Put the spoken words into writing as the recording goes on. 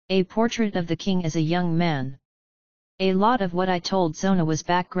A portrait of the king as a young man. A lot of what I told Zona was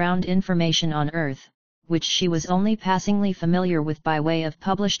background information on Earth, which she was only passingly familiar with by way of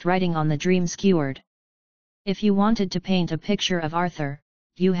published writing on the Dream Skewered. If you wanted to paint a picture of Arthur,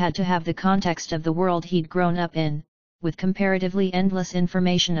 you had to have the context of the world he'd grown up in, with comparatively endless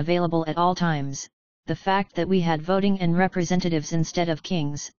information available at all times, the fact that we had voting and representatives instead of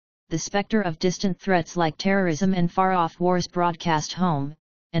kings, the specter of distant threats like terrorism and far-off wars broadcast home,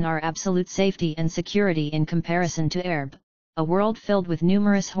 and our absolute safety and security in comparison to Erb, a world filled with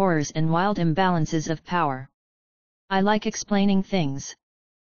numerous horrors and wild imbalances of power. I like explaining things.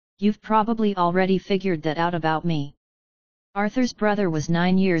 You've probably already figured that out about me. Arthur's brother was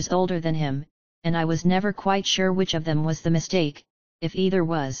 9 years older than him, and I was never quite sure which of them was the mistake, if either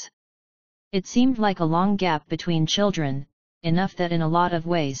was. It seemed like a long gap between children, enough that in a lot of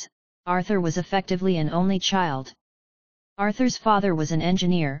ways, Arthur was effectively an only child. Arthur's father was an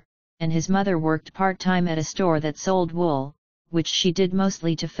engineer, and his mother worked part-time at a store that sold wool, which she did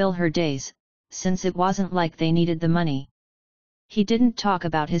mostly to fill her days, since it wasn't like they needed the money. He didn't talk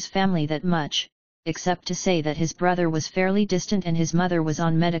about his family that much, except to say that his brother was fairly distant and his mother was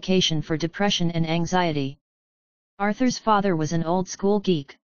on medication for depression and anxiety. Arthur's father was an old-school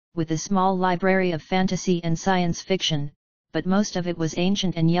geek, with a small library of fantasy and science fiction, but most of it was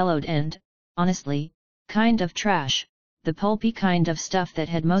ancient and yellowed and, honestly, kind of trash, the pulpy kind of stuff that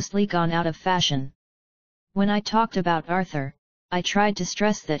had mostly gone out of fashion. When I talked about Arthur, I tried to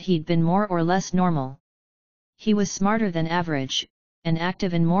stress that he'd been more or less normal. He was smarter than average, and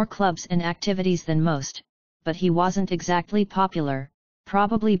active in more clubs and activities than most, but he wasn't exactly popular,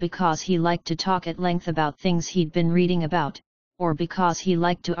 probably because he liked to talk at length about things he'd been reading about, or because he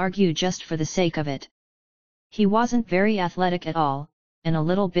liked to argue just for the sake of it. He wasn't very athletic at all, and a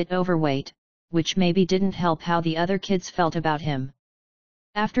little bit overweight, which maybe didn't help how the other kids felt about him.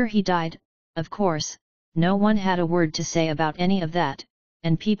 After he died, of course, no one had a word to say about any of that,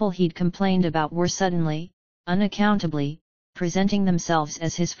 and people he'd complained about were suddenly, unaccountably, presenting themselves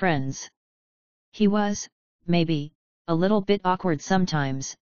as his friends. He was, maybe, a little bit awkward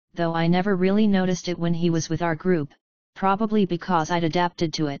sometimes, though I never really noticed it when he was with our group, probably because I'd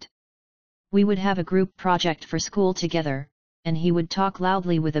adapted to it. We would have a group project for school together, and he would talk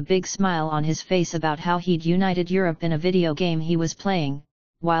loudly with a big smile on his face about how he'd united Europe in a video game he was playing,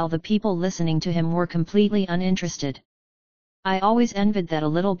 while the people listening to him were completely uninterested. I always envied that a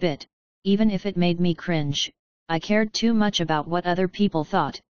little bit, even if it made me cringe. I cared too much about what other people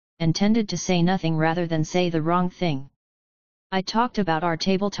thought, and tended to say nothing rather than say the wrong thing. I talked about our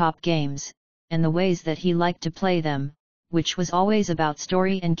tabletop games, and the ways that he liked to play them, which was always about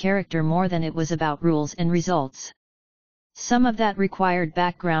story and character more than it was about rules and results. Some of that required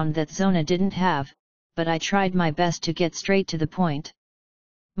background that Zona didn't have, but I tried my best to get straight to the point.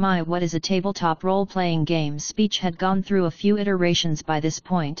 My "what is a tabletop role-playing game" speech had gone through a few iterations by this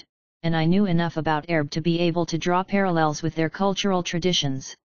point, and I knew enough about Erb to be able to draw parallels with their cultural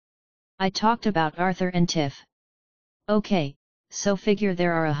traditions. I talked about Arthur and Tiff. Okay, so figure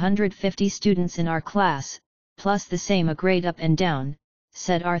there are 150 students in our class, plus the same a grade up and down,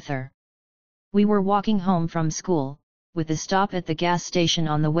 said Arthur. We were walking home from school, with a stop at the gas station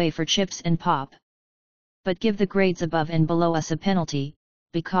on the way for chips and pop. But give the grades above and below us a penalty,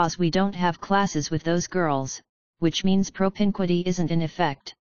 because we don't have classes with those girls, which means propinquity isn't in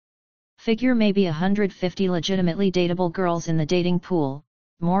effect. Figure maybe 150 legitimately dateable girls in the dating pool,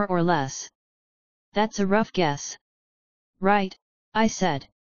 more or less. That's a rough guess. Right, I said.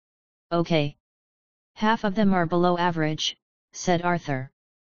 Okay. Half of them are below average, said Arthur.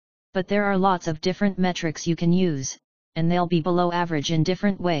 But there are lots of different metrics you can use, and they'll be below average in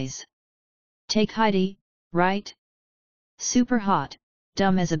different ways. Take Heidi, right? Super hot,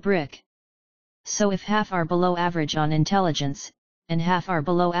 dumb as a brick. So if half are below average on intelligence, and half are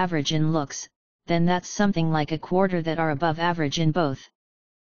below average in looks, then that's something like a quarter that are above average in both.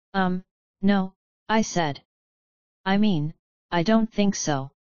 No, I said. I mean, I don't think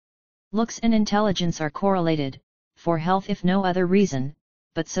so. Looks and intelligence are correlated, for health if no other reason,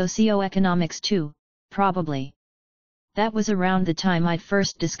 but socioeconomics too, probably. That was around the time I'd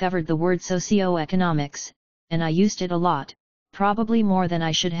first discovered the word socioeconomics, and I used it a lot, probably more than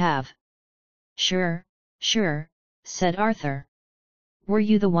I should have. Sure, said Arthur. Were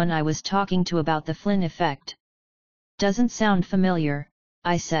you the one I was talking to about the Flynn effect? Doesn't sound familiar,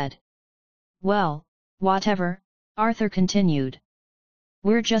 I said. Well, whatever, Arthur continued.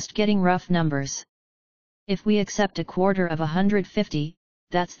 We're just getting rough numbers. If we accept a quarter of 150,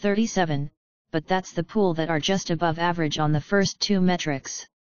 that's 37, but that's the pool that are just above average on the first two metrics.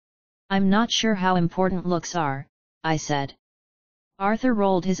 I'm not sure how important looks are, I said. Arthur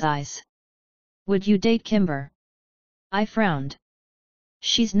rolled his eyes. Would you date Kimber? I frowned.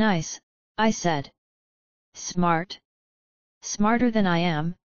 She's nice, I said. Smart? Smarter than I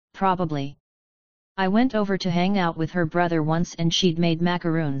am, probably. I went over to hang out with her brother once and she'd made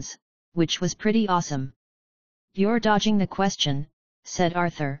macaroons, which was pretty awesome. You're dodging the question, said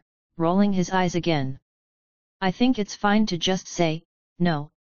Arthur, rolling his eyes again. I think it's fine to just say,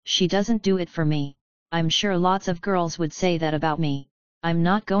 no, she doesn't do it for me. I'm sure lots of girls would say that about me. I'm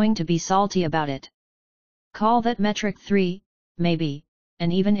not going to be salty about it. Call that metric 3, maybe,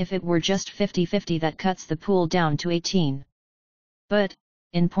 and even if it were just 50-50 that cuts the pool down to 18. But,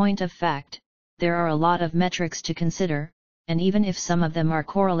 in point of fact, there are a lot of metrics to consider, and even if some of them are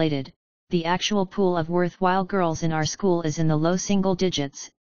correlated, the actual pool of worthwhile girls in our school is in the low single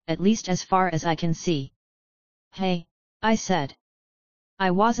digits, at least as far as I can see. Hey, I said. I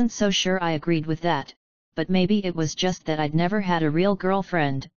wasn't so sure I agreed with that, but maybe it was just that I'd never had a real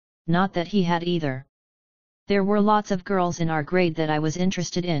girlfriend, not that he had either. There were lots of girls in our grade that I was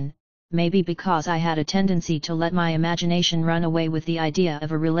interested in, maybe because I had a tendency to let my imagination run away with the idea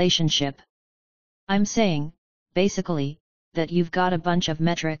of a relationship. I'm saying, basically, that you've got a bunch of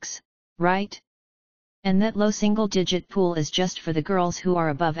metrics, right? And that low single-digit pool is just for the girls who are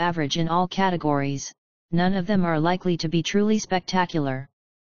above average in all categories, none of them are likely to be truly spectacular.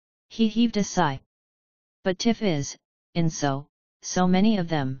 He heaved a sigh. But Tiff is, in so many of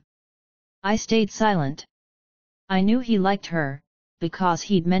them. I stayed silent. I knew he liked her, because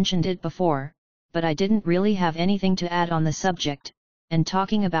he'd mentioned it before, but I didn't really have anything to add on the subject, and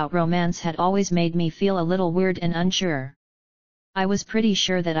talking about romance had always made me feel a little weird and unsure. I was pretty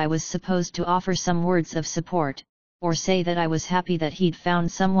sure that I was supposed to offer some words of support, or say that I was happy that he'd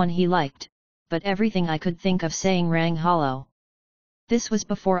found someone he liked, but everything I could think of saying rang hollow. This was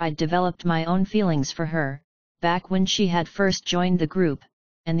before I'd developed my own feelings for her, back when she had first joined the group,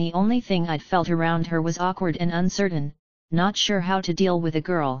 and the only thing I'd felt around her was awkward and uncertain, not sure how to deal with a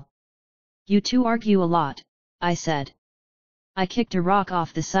girl. You two argue a lot, I said. I kicked a rock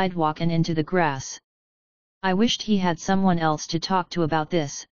off the sidewalk and into the grass. I wished he had someone else to talk to about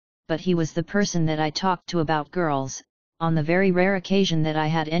this, but he was the person that I talked to about girls, on the very rare occasion that I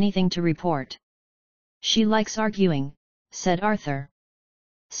had anything to report. She likes arguing, said Arthur.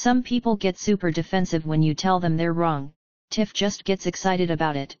 Some people get super defensive when you tell them they're wrong. Tiff just gets excited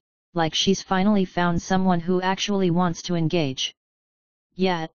about it, like she's finally found someone who actually wants to engage.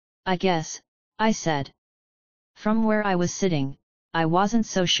 Yeah, I guess, I said. From where I was sitting, I wasn't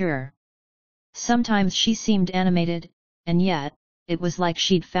so sure. Sometimes she seemed animated, and yet, it was like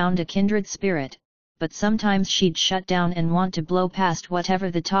she'd found a kindred spirit, but sometimes she'd shut down and want to blow past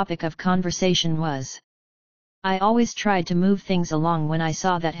whatever the topic of conversation was. I always tried to move things along when I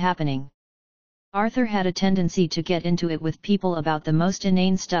saw that happening. Arthur had a tendency to get into it with people about the most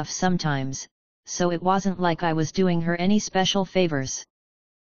inane stuff sometimes, so it wasn't like I was doing her any special favors.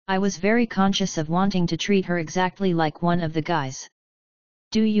 I was very conscious of wanting to treat her exactly like one of the guys.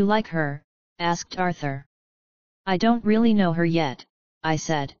 Do you like her? Asked Arthur. I don't really know her yet, I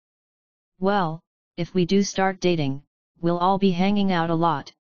said. Well, if we do start dating, we'll all be hanging out a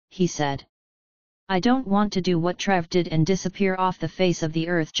lot, he said. I don't want to do what Trev did and disappear off the face of the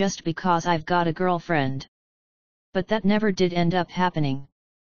earth just because I've got a girlfriend. But that never did end up happening.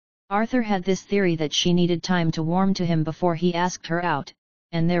 Arthur had this theory that she needed time to warm to him before he asked her out,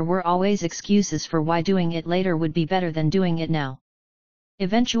 and there were always excuses for why doing it later would be better than doing it now.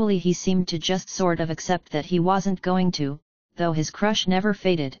 Eventually he seemed to just sort of accept that he wasn't going to, though his crush never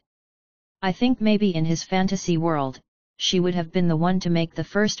faded. I think maybe in his fantasy world, she would have been the one to make the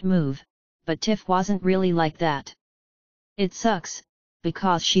first move, but Tiff wasn't really like that. It sucks,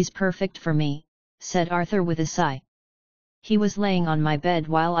 because she's perfect for me, said Arthur with a sigh. He was laying on my bed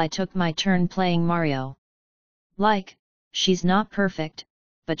while I took my turn playing Mario. Like, she's not perfect,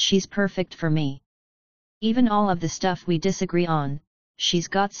 but she's perfect for me. Even all of the stuff we disagree on, she's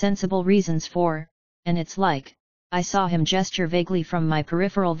got sensible reasons for, and it's like, I saw him gesture vaguely from my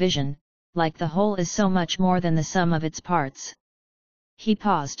peripheral vision, like the whole is so much more than the sum of its parts. He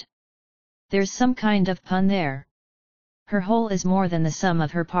paused. There's some kind of pun there. Her whole is more than the sum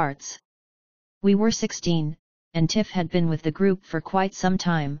of her parts. We were 16, and Tiff had been with the group for quite some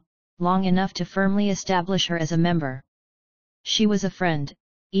time, long enough to firmly establish her as a member. She was a friend,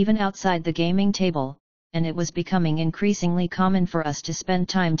 even outside the gaming table, and it was becoming increasingly common for us to spend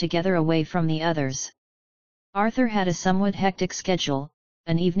time together away from the others. Arthur had a somewhat hectic schedule,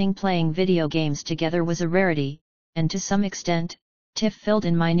 an evening playing video games together was a rarity, and to some extent, Tiff filled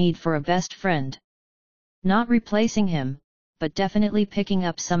in my need for a best friend. Not replacing him, but definitely picking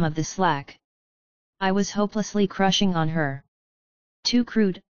up some of the slack. I was hopelessly crushing on her. Too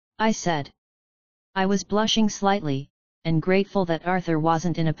crude, I said. I was blushing slightly, and grateful that Arthur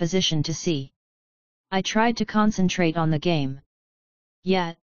wasn't in a position to see. I tried to concentrate on the game.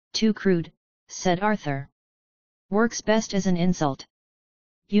 Yeah, too crude, said Arthur. Works best as an insult.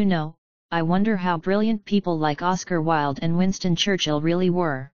 You know, I wonder how brilliant people like Oscar Wilde and Winston Churchill really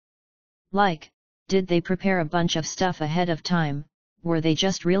were. Like, did they prepare a bunch of stuff ahead of time, were they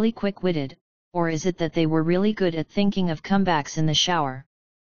just really quick-witted, or is it that they were really good at thinking of comebacks in the shower?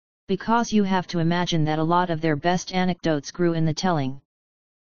 Because you have to imagine that a lot of their best anecdotes grew in the telling.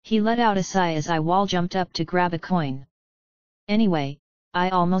 He let out a sigh as I wall jumped up to grab a coin. Anyway, I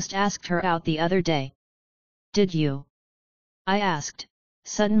almost asked her out the other day. Did you? I asked,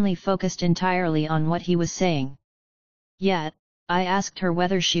 suddenly focused entirely on what he was saying. Yeah, I asked her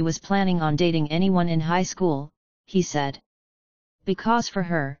whether she was planning on dating anyone in high school, he said. Because for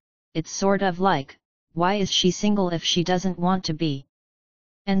her, it's sort of like, why is she single if she doesn't want to be?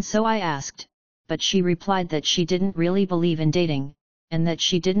 And so I asked, but she replied that she didn't really believe in dating, and that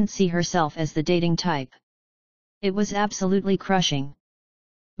she didn't see herself as the dating type. It was absolutely crushing.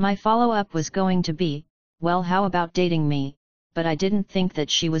 My follow-up was going to be, well, how about dating me, but I didn't think that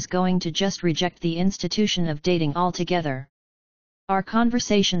she was going to just reject the institution of dating altogether. Our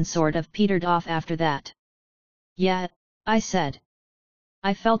conversation sort of petered off after that. Yeah, I said.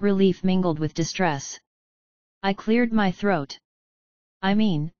 I felt relief mingled with distress. I cleared my throat. I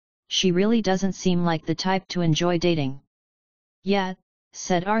mean, she really doesn't seem like the type to enjoy dating. Yeah,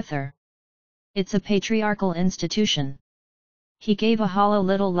 said Arthur. It's a patriarchal institution. He gave a hollow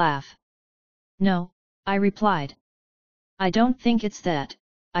little laugh. No, I replied. I don't think it's that,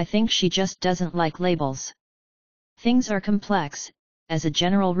 I think she just doesn't like labels. Things are complex, as a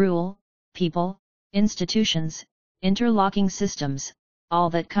general rule, people, institutions, interlocking systems, all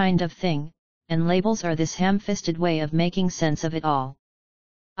that kind of thing, and labels are this ham-fisted way of making sense of it all.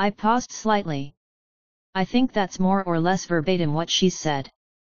 I paused slightly. I think that's more or less verbatim what she said.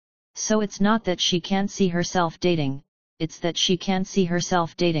 So it's not that she can't see herself dating, it's that she can't see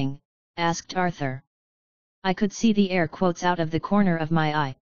herself dating, asked Arthur. I could see the air quotes out of the corner of my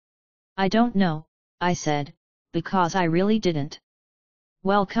eye. I don't know, I said, because I really didn't.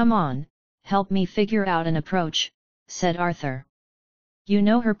 Well, come on, help me figure out an approach, said Arthur. You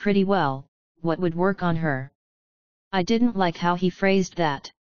know her pretty well, what would work on her? I didn't like how he phrased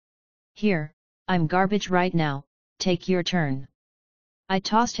that. Here, I'm garbage right now, take your turn. I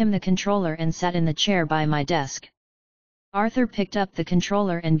tossed him the controller and sat in the chair by my desk. Arthur picked up the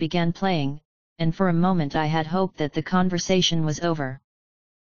controller and began playing, and for a moment I had hoped that the conversation was over.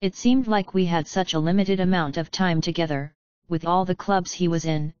 It seemed like we had such a limited amount of time together, with all the clubs he was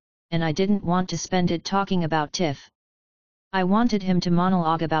in, and I didn't want to spend it talking about Tiff. I wanted him to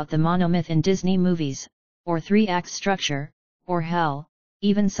monologue about the monomyth in Disney movies, or three-act structure, or hell,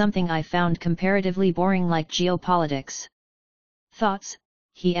 even something I found comparatively boring like geopolitics. Thoughts?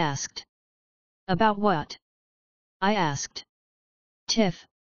 He asked. About what? I asked. Tiff,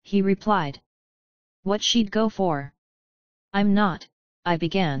 he replied. What she'd go for? I'm not, I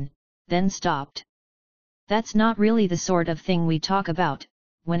began, then stopped. That's not really the sort of thing we talk about,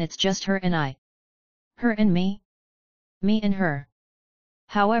 when it's just her and I. Her and me? Me and her.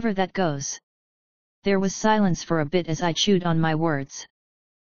 However that goes. There was silence for a bit as I chewed on my words.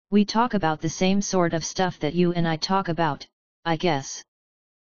 We talk about the same sort of stuff that you and I talk about, I guess.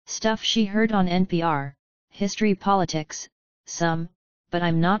 Stuff she heard on NPR, history, politics, some, but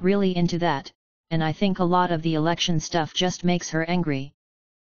I'm not really into that, and I think a lot of the election stuff just makes her angry.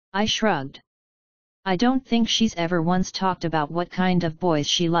 I shrugged. I don't think she's ever once talked about what kind of boys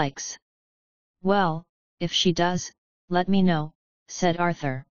she likes. Well, if she does, let me know, said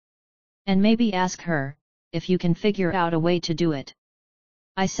Arthur. And maybe ask her, if you can figure out a way to do it.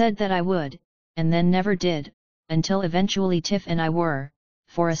 I said that I would, and then never did, until eventually Tiff and I were,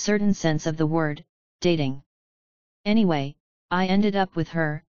 for a certain sense of the word, dating. Anyway, I ended up with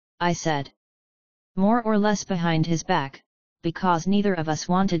her, I said. More or less behind his back, because neither of us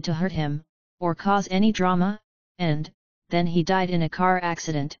wanted to hurt him, or cause any drama, and, then he died in a car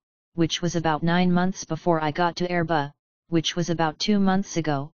accident, which was about 9 months before I got to Erba, which was about 2 months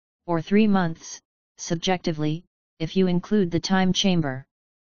ago, or 3 months, subjectively, if you include the time chamber.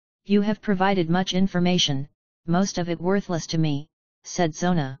 You have provided much information, most of it worthless to me, said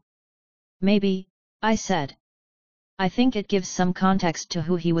Zona. Maybe, I said. I think it gives some context to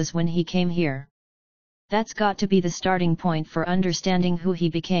who he was when he came here. That's got to be the starting point for understanding who he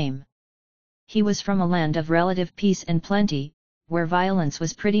became. He was from a land of relative peace and plenty, where violence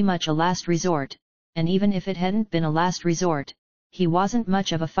was pretty much a last resort, and even if it hadn't been a last resort, he wasn't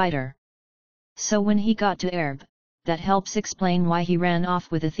much of a fighter. So when he got to Erb, that helps explain why he ran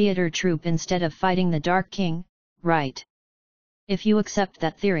off with a theater troupe instead of fighting the Dark King, right? If you accept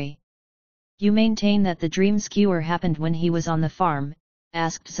that theory, you maintain that the dream skewer happened when he was on the farm,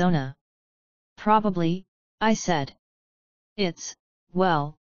 asked Zona. Probably, I said.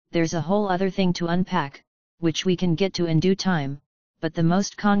 Well, there's a whole other thing to unpack, which we can get to in due time, but the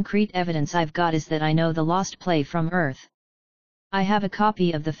most concrete evidence I've got is that I know the lost play from Earth. I have a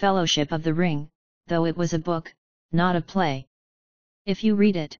copy of the Fellowship of the Ring, though it was a book, not a play. If you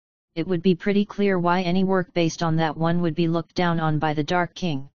read it, it would be pretty clear why any work based on that one would be looked down on by the Dark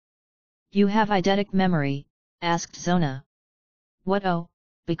King. You have eidetic memory, asked Zona. What? Oh,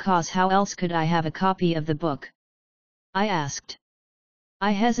 because how else could I have a copy of the book? I asked.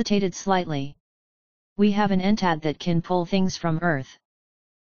 I hesitated slightly. We have an entad that can pull things from Earth.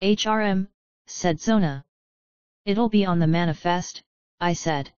 HRM, said Zona. It'll be on the manifest, I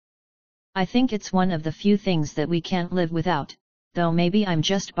said. I think it's one of the few things that we can't live without, though maybe I'm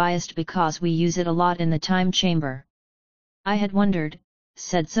just biased because we use it a lot in the time chamber. I had wondered,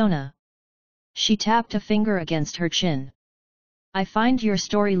 said Zona. She tapped a finger against her chin. I find your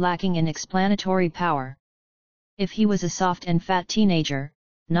story lacking in explanatory power. If he was a soft and fat teenager,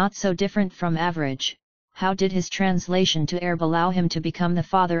 not so different from average, how did his translation to Erb allow him to become the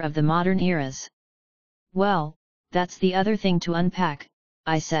father of the modern eras? Well, that's the other thing to unpack,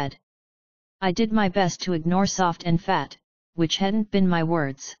 I said. I did my best to ignore soft and fat, which hadn't been my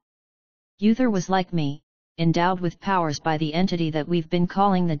words. Uther was like me, endowed with powers by the entity that we've been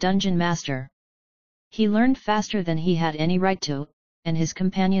calling the Dungeon Master. He learned faster than he had any right to, and his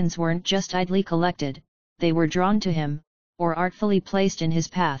companions weren't just idly collected, they were drawn to him, or artfully placed in his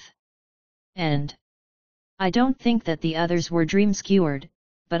path. And I don't think that the others were dream-skewered,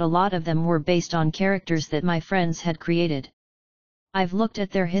 but a lot of them were based on characters that my friends had created. I've looked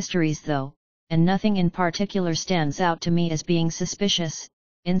at their histories though, and nothing in particular stands out to me as being suspicious,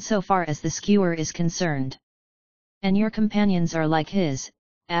 insofar as the skewer is concerned. And your companions are like his?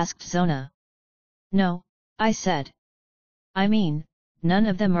 Asked Zona. No, I said. I mean, none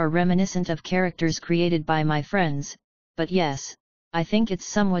of them are reminiscent of characters created by my friends, but yes, I think it's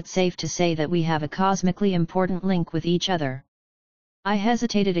somewhat safe to say that we have a cosmically important link with each other. I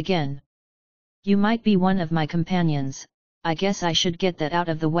hesitated again. You might be one of my companions, I guess I should get that out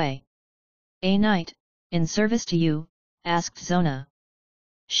of the way. A knight, in service to you? Asked Zona.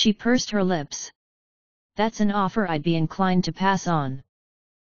 She pursed her lips. That's an offer I'd be inclined to pass on.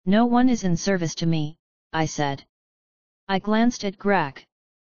 No one is in service to me, I said. I glanced at Grak.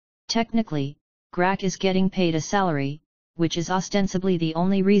 Technically, Grak is getting paid a salary, which is ostensibly the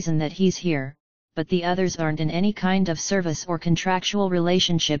only reason that he's here, but the others aren't in any kind of service or contractual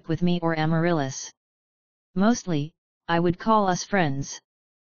relationship with me or Amaryllis. Mostly, I would call us friends.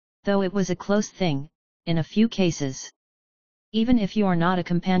 Though it was a close thing, in a few cases. Even if you're not a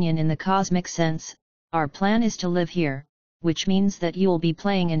companion in the cosmic sense, our plan is to live here, which means that you'll be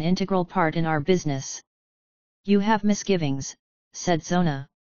playing an integral part in our business. You have misgivings, said Zona.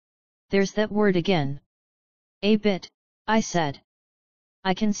 There's that word again. A bit, I said.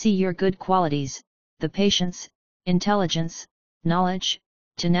 I can see your good qualities, the patience, intelligence, knowledge,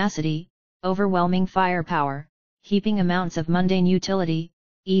 tenacity, overwhelming firepower, heaping amounts of mundane utility,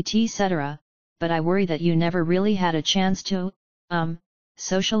 etc., but I worry that you never really had a chance to,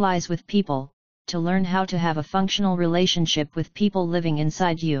 socialize with people, to learn how to have a functional relationship with people living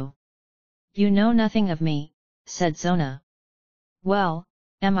inside you. You know nothing of me, said Zona. Well,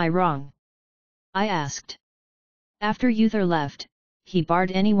 am I wrong? I asked. After Uther left, he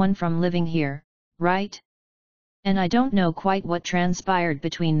barred anyone from living here, right? And I don't know quite what transpired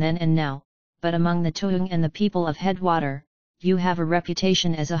between then and now, but among the Tuung and the people of Headwater, you have a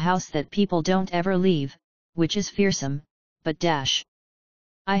reputation as a house that people don't ever leave, which is fearsome, but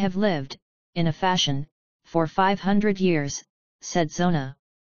I have lived, in a fashion, for 500 years, said Zona.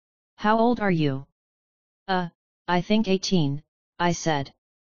 How old are you? I think 18, I said.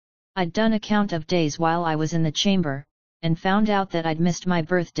 I'd done a count of days while I was in the chamber, and found out that I'd missed my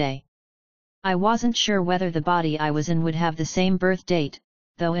birthday. I wasn't sure whether the body I was in would have the same birth date,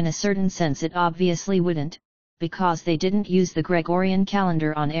 though in a certain sense it obviously wouldn't, because they didn't use the Gregorian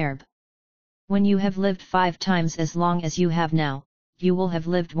calendar on Erb. When you have lived 5 times as long as you have now, you will have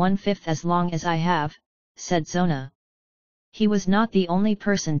lived 1/5 as long as I have, said Zona. He was not the only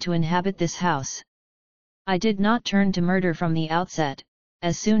person to inhabit this house. I did not turn to murder from the outset,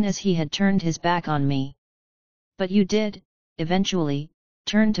 as soon as he had turned his back on me. But you did, eventually,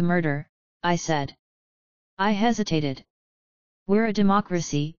 turn to murder, I said. I hesitated. We're a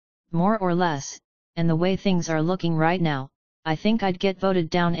democracy, more or less, and the way things are looking right now, I think I'd get voted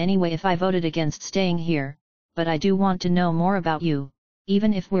down anyway if I voted against staying here, but I do want to know more about you,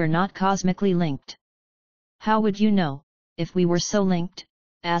 even if we're not cosmically linked. How would you know, if we were so linked?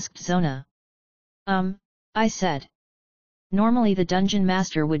 Asked Zona. I said. Normally the dungeon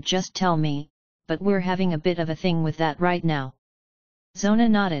master would just tell me, but we're having a bit of a thing with that right now. Zona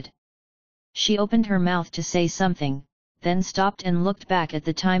nodded. She opened her mouth to say something, then stopped and looked back at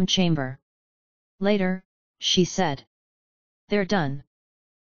the time chamber. Later, she said. They're done.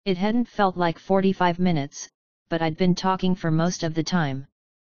 It hadn't felt like 45 minutes, but I'd been talking for most of the time.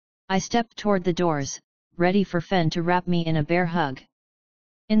 I stepped toward the doors, ready for Fen to wrap me in a bear hug.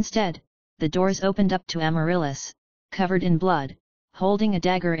 Instead, the doors opened up to Amaryllis, covered in blood, holding a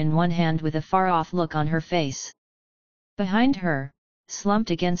dagger in one hand with a far-off look on her face. Behind her, slumped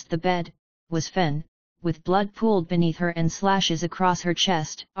against the bed, was Fen, with blood pooled beneath her and slashes across her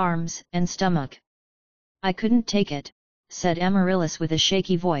chest, arms, and stomach. I couldn't take it, said Amaryllis with a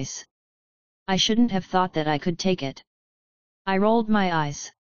shaky voice. I shouldn't have thought that I could take it. I rolled my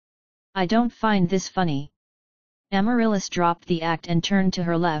eyes. I don't find this funny. Amaryllis dropped the act and turned to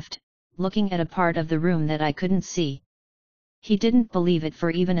her left, looking at a part of the room that I couldn't see. He didn't believe it for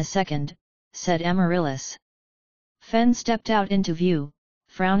even a second, said Amaryllis. Fen stepped out into view,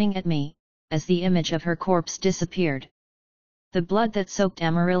 frowning at me, as the image of her corpse disappeared. The blood that soaked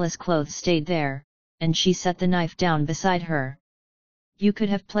Amaryllis' clothes stayed there, and she set the knife down beside her. You could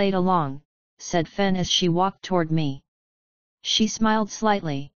have played along, said Fen as she walked toward me. She smiled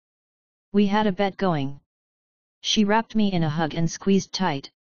slightly. We had a bet going. She wrapped me in a hug and squeezed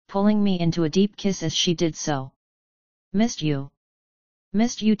tight, pulling me into a deep kiss as she did so. Missed you.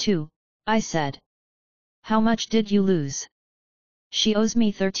 Missed you too, I said. How much did you lose? She owes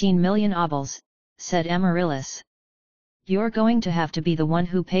me 13 million obols, said Amaryllis. You're going to have to be the one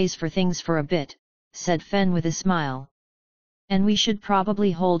who pays for things for a bit, said Fen with a smile. And we should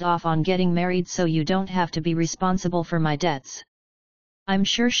probably hold off on getting married so you don't have to be responsible for my debts. I'm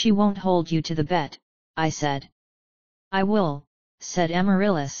sure she won't hold you to the bet, I said. I will, said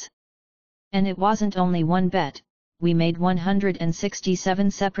Amaryllis. And it wasn't only one bet, we made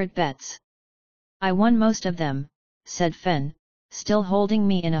 167 separate bets. I won most of them, said Fen, still holding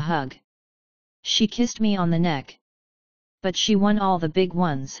me in a hug. She kissed me on the neck. But she won all the big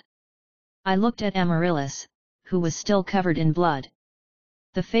ones. I looked at Amaryllis, who was still covered in blood.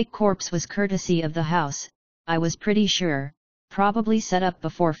 The fake corpse was courtesy of the house, I was pretty sure, probably set up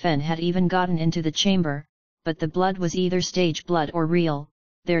before Fen had even gotten into the chamber, but the blood was either stage blood or real,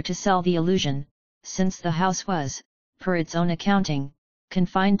 there to sell the illusion, since the house was, per its own accounting,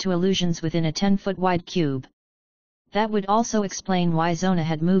 confined to illusions within a 10-foot wide cube. That would also explain why Zona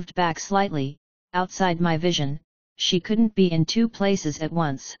had moved back slightly, outside my vision. She couldn't be in two places at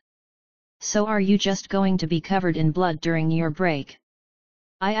once. So are you just going to be covered in blood during your break?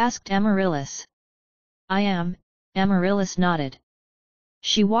 I asked Amaryllis. I am, Amaryllis nodded.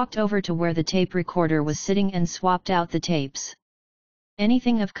 She walked over to where the tape recorder was sitting and swapped out the tapes.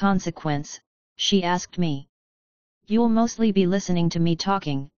 Anything of consequence? She asked me. You'll mostly be listening to me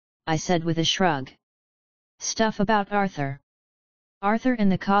talking, I said with a shrug. Stuff about Arthur. Arthur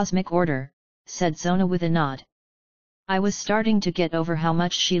and the Cosmic Order, said Zona with a nod. I was starting to get over how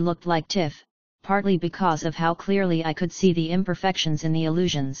much she looked like Tiff, partly because of how clearly I could see the imperfections in the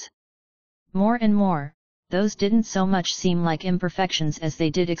illusions. More and more, those didn't so much seem like imperfections as they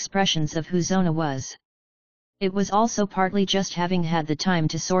did expressions of who Zona was. It was also partly just having had the time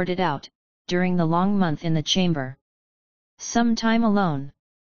to sort it out, during the long month in the chamber. Some time alone?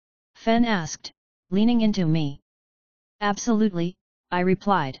 Fen asked, leaning into me. Absolutely, I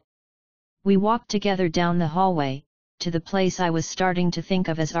replied. We walked together down the hallway, to the place I was starting to think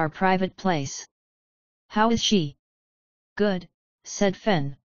of as our private place. How is she? Good, said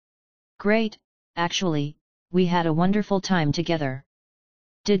Fen. Great, actually, we had a wonderful time together.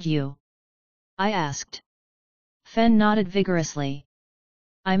 Did you? I asked. Fen nodded vigorously.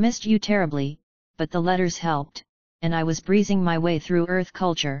 I missed you terribly, but the letters helped, and I was breezing my way through Earth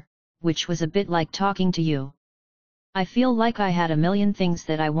culture, which was a bit like talking to you. I feel like I had a million things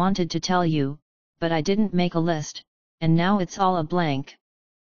that I wanted to tell you, but I didn't make a list, and now it's all a blank.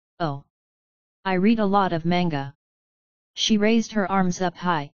 Oh. I read a lot of manga. She raised her arms up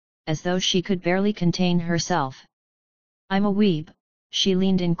high, as though she could barely contain herself. I'm a weeb, she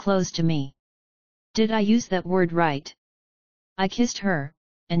leaned in close to me. Did I use that word right? I kissed her,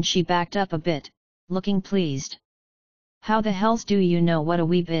 and she backed up a bit, looking pleased. How the hells do you know what a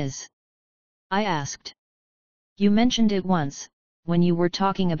weeb is? I asked. You mentioned it once, when you were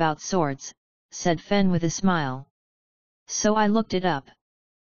talking about swords, said Fen with a smile. So I looked it up.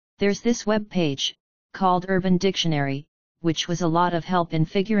 There's this web page, called Urban Dictionary, which was a lot of help in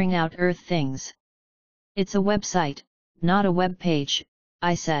figuring out Earth things. It's a website, not a web page,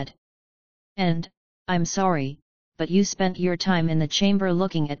 I said. And, I'm sorry, but you spent your time in the chamber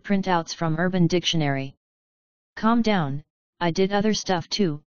looking at printouts from Urban Dictionary. Calm down, I did other stuff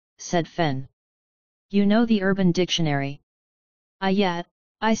too, said Fen. You know the Urban Dictionary? Yeah,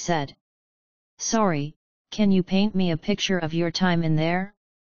 I said. Sorry, can you paint me a picture of your time in there?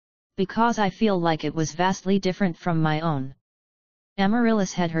 Because I feel like it was vastly different from my own.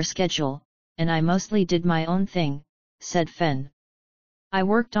 Amaryllis had her schedule, and I mostly did my own thing, said Fen. I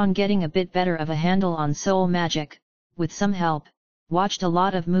worked on getting a bit better of a handle on soul magic, with some help, watched a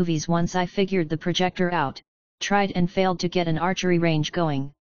lot of movies once I figured the projector out, tried and failed to get an archery range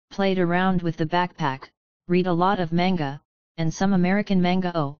going, played around with the backpack, read a lot of manga, and some American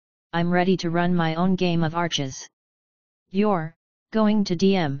manga. Oh, I'm ready to run my own game of arches. You're going to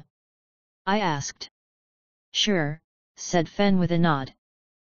DM? I asked. Sure, said Fen with a nod.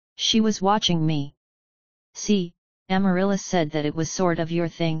 She was watching me. See, Amaryllis said that it was sort of your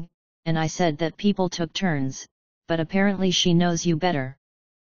thing, and I said that people took turns, but apparently she knows you better.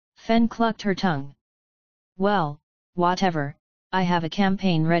 Fen clucked her tongue. Well, whatever, I have a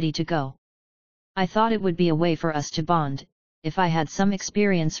campaign ready to go. I thought it would be a way for us to bond, if I had some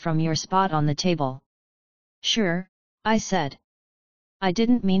experience from your spot on the table. Sure, I said. I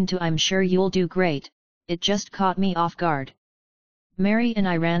didn't mean to. I'm sure you'll do great, it just caught me off guard. Mary and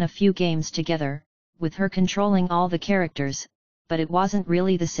I ran a few games together, with her controlling all the characters, but it wasn't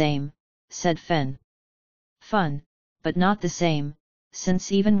really the same, said Fen. Fun, but not the same,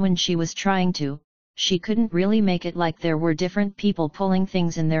 since even when she was trying to, she couldn't really make it like there were different people pulling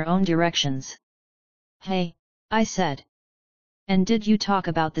things in their own directions. Hey, I said. And did you talk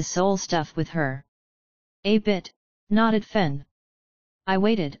about the soul stuff with her? A bit, nodded Fen. I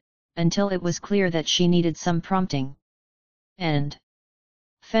waited, until it was clear that she needed some prompting. And?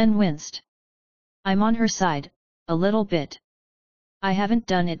 Fen winced. I'm on her side, a little bit. I haven't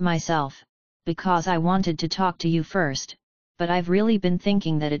done it myself, because I wanted to talk to you first, but I've really been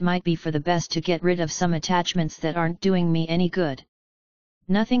thinking that it might be for the best to get rid of some attachments that aren't doing me any good.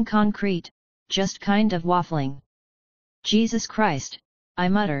 Nothing concrete, just kind of waffling. Jesus Christ, I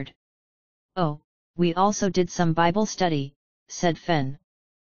muttered. Oh, we also did some Bible study, said Fen.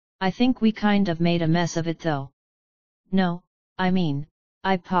 I think we kind of made a mess of it though. No, I mean,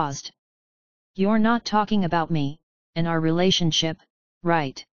 I paused. You're not talking about me, and our relationship,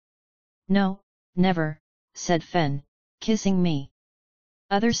 right? No, never, said Fen, kissing me.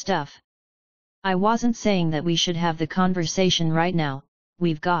 Other stuff. I wasn't saying that we should have the conversation right now.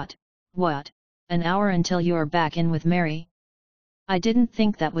 We've got, what, an hour until you're back in with Mary? I didn't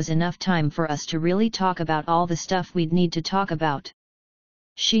think that was enough time for us to really talk about all the stuff we'd need to talk about.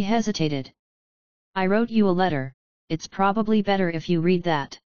 She hesitated. I wrote you a letter, it's probably better if you read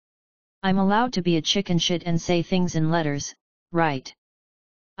that. I'm allowed to be a chicken shit and say things in letters, right?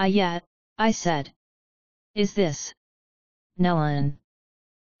 Yeah, I said. Is this Nellan?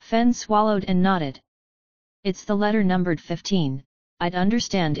 Fen swallowed and nodded. It's the letter numbered 15, I'd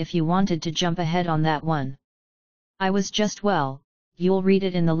understand if you wanted to jump ahead on that one. I was just well, you'll read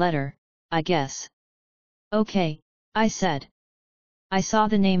it in the letter, I guess. Okay, I said. I saw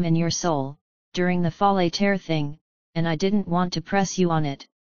the name in your soul, during the Folle Terre thing, and I didn't want to press you on it,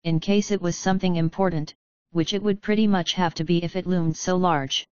 in case it was something important, which it would pretty much have to be if it loomed so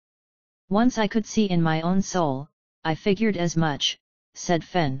large. Once I could see in my own soul, I figured as much, said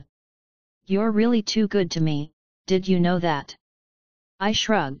Fen. You're really too good to me, did you know that? I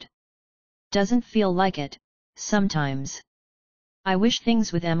shrugged. Doesn't feel like it, sometimes. I wish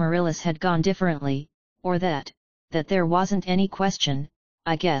things with Amaryllis had gone differently, or that there wasn't any question,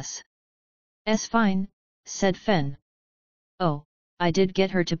 I guess. Fine, said Fen. Oh, I did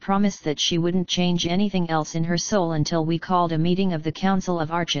get her to promise that she wouldn't change anything else in her soul until we called a meeting of the Council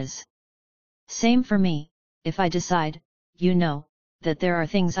of Arches. Same for me, if I decide, you know, that there are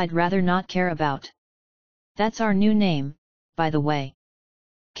things I'd rather not care about. That's our new name, by the way.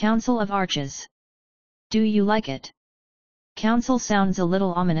 Council of Arches. Do you like it? Council sounds a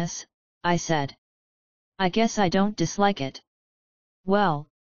little ominous, I said. I guess I don't dislike it. Well,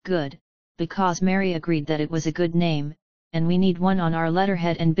 good, because Mary agreed that it was a good name, and we need one on our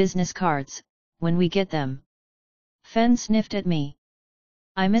letterhead and business cards, when we get them. Fen sniffed at me.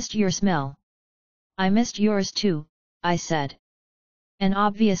 I missed your smell. I missed yours too, I said. And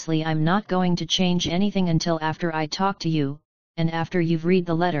obviously I'm not going to change anything until after I talk to you, and after you've read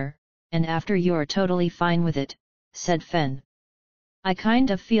the letter, and after you're totally fine with it, said Fen. I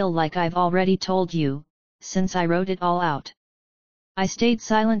kind of feel like I've already told you, since I wrote it all out. I stayed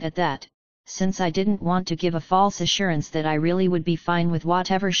silent at that, since I didn't want to give a false assurance that I really would be fine with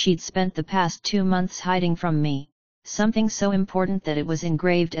whatever she'd spent the past 2 months hiding from me, something so important that it was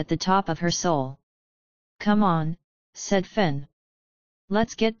engraved at the top of her soul. "Come on," said Finn.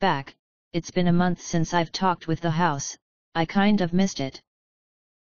 "Let's get back, it's been a month since I've talked with the house, I kind of missed it."